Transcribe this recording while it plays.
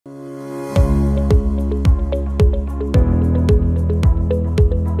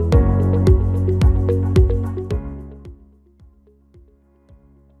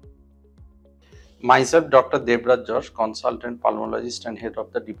Myself, Dr. Debraj Jash, consultant pulmonologist and head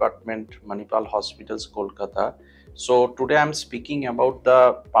of the department, Manipal Hospitals, Kolkata. So today I'm speaking about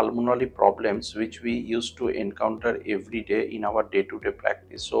the pulmonary problems which we used to encounter every day in our day-to-day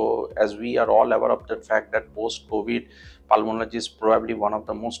practice. So as we are all aware of the fact that post-COVID, pulmonology is probably one of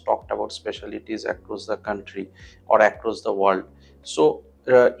the most talked about specialties across the country or across the world. So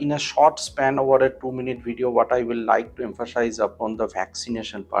in a short span over a 2-minute video, what I will like to emphasize upon the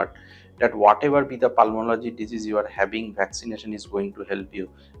vaccination part, that whatever be the pulmonology disease you are having, vaccination is going to help you.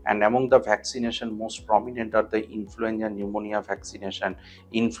 And among the vaccination, most prominent are the influenza, pneumonia vaccination.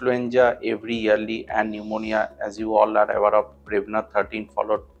 Influenza every yearly, and pneumonia, as you all are aware of, Prevnar 13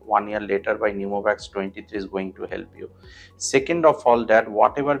 followed 1 year later by Pneumovax 23 is going to help you. Second of all, that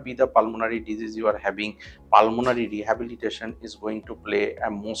whatever be the pulmonary disease you are having, pulmonary rehabilitation is going to play a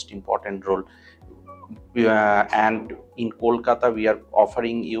most important role. And in Kolkata, we are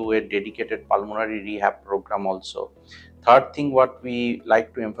offering you a dedicated pulmonary rehab program also. Third thing what we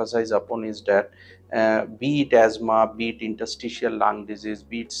like to emphasize upon is that be it asthma, be it interstitial lung disease,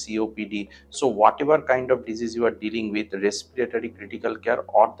 be it COPD, so whatever kind of disease you are dealing with, respiratory critical care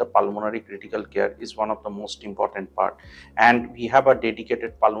or the pulmonary critical care is one of the most important part. And we have a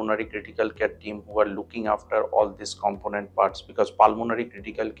dedicated pulmonary critical care team who are looking after all these component parts, because pulmonary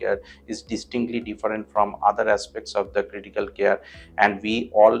critical care is distinctly different from other aspects of the critical care, and we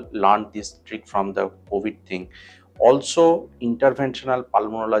all learned this trick from the COVID thing. Also, interventional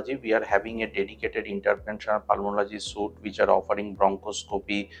pulmonology, we are having a dedicated interventional pulmonology suite which are offering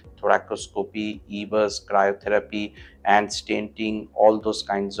bronchoscopy, thoracoscopy, EBUS, cryotherapy, and stenting, all those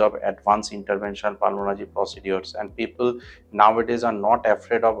kinds of advanced interventional pulmonology procedures. And people nowadays are not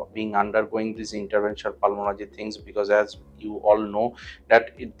afraid of being undergoing these interventional pulmonology things, because as you all know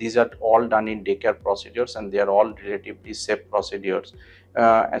that these are all done in daycare procedures and they are all relatively safe procedures.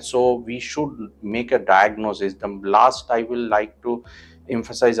 And so we should make a diagnosis. The last I will like to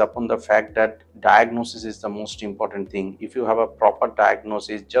emphasize upon the fact that diagnosis is the most important thing. If you have a proper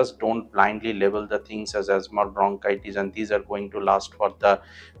diagnosis, just don't blindly label the things as asthma, bronchitis, and these are going to last for the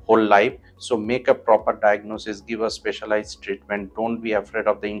whole life. So make a proper diagnosis, give a specialized treatment, don't be afraid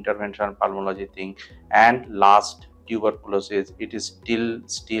of the interventional pulmonology thing. And last, tuberculosis, it is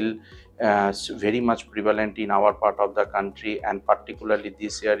still very much prevalent in our part of the country, and particularly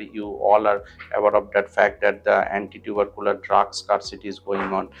this year you all are aware of that fact that the anti-tubercular drug scarcity is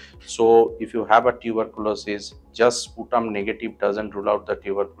going on. So if you have a tuberculosis, just sputum negative doesn't rule out the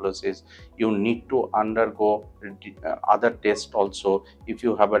tuberculosis. You need to undergo other tests also if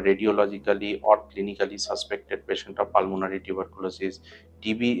you have a radiologically or clinically suspected patient of pulmonary tuberculosis.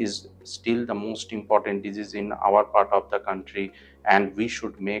 TB is still the most important disease in our part of the country, and we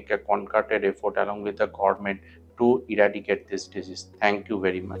should make a concerted effort along with the government to eradicate this disease. Thank you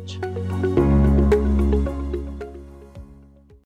very much.